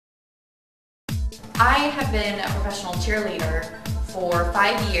I have been a professional cheerleader for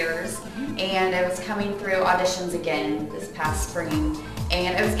 5 years, and I was coming through auditions again this past spring,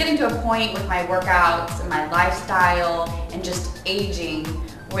 and I was getting to a point with my workouts and my lifestyle and just aging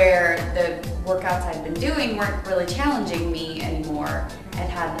where the workouts I'd been doing weren't really challenging me anymore. I'd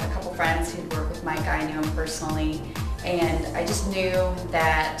had a couple friends who'd worked with Micah, I knew him personally, and I just knew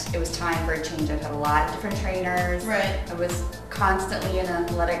that it was time for a change. I'd had a lot of different trainers. Right. I was constantly in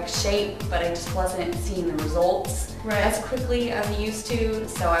athletic shape, but I just wasn't seeing the results as quickly as I used to.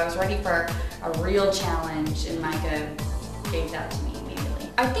 So I was ready for a real challenge, and Micah gave that to me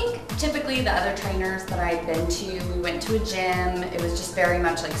immediately. I think typically the other trainers that I'd been to, we went to a gym. It was just very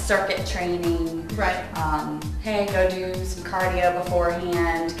much like circuit training. Right. Hey, go do some cardio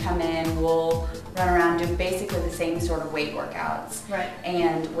beforehand, come in, we'll run around, do basically the same sort of weight workouts. Right.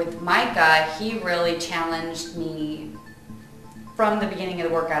 And with Micah, he really challenged me from the beginning of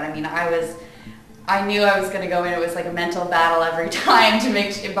the workout. I mean, I knew I was going to go in, it was like a mental battle every time to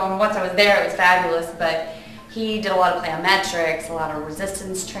make sure, but once I was there, it was fabulous. But he did a lot of plyometrics, a lot of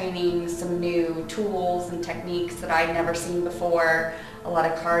resistance training, some new tools and techniques that I'd never seen before, a lot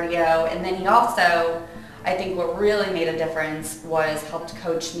of cardio. And then he also, I think what really made a difference was helped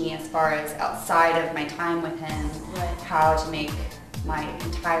coach me as far as outside of my time with him, how to make my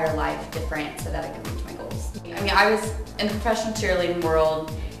entire life different so that I could reach my goals. I mean, I was in the professional cheerleading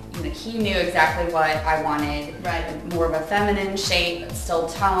world. You know, he knew exactly what I wanted. More of a feminine shape, but still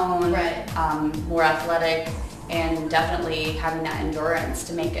tone, more athletic, and definitely having that endurance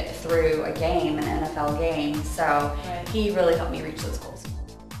to make it through a game, an NFL game. So he really helped me reach those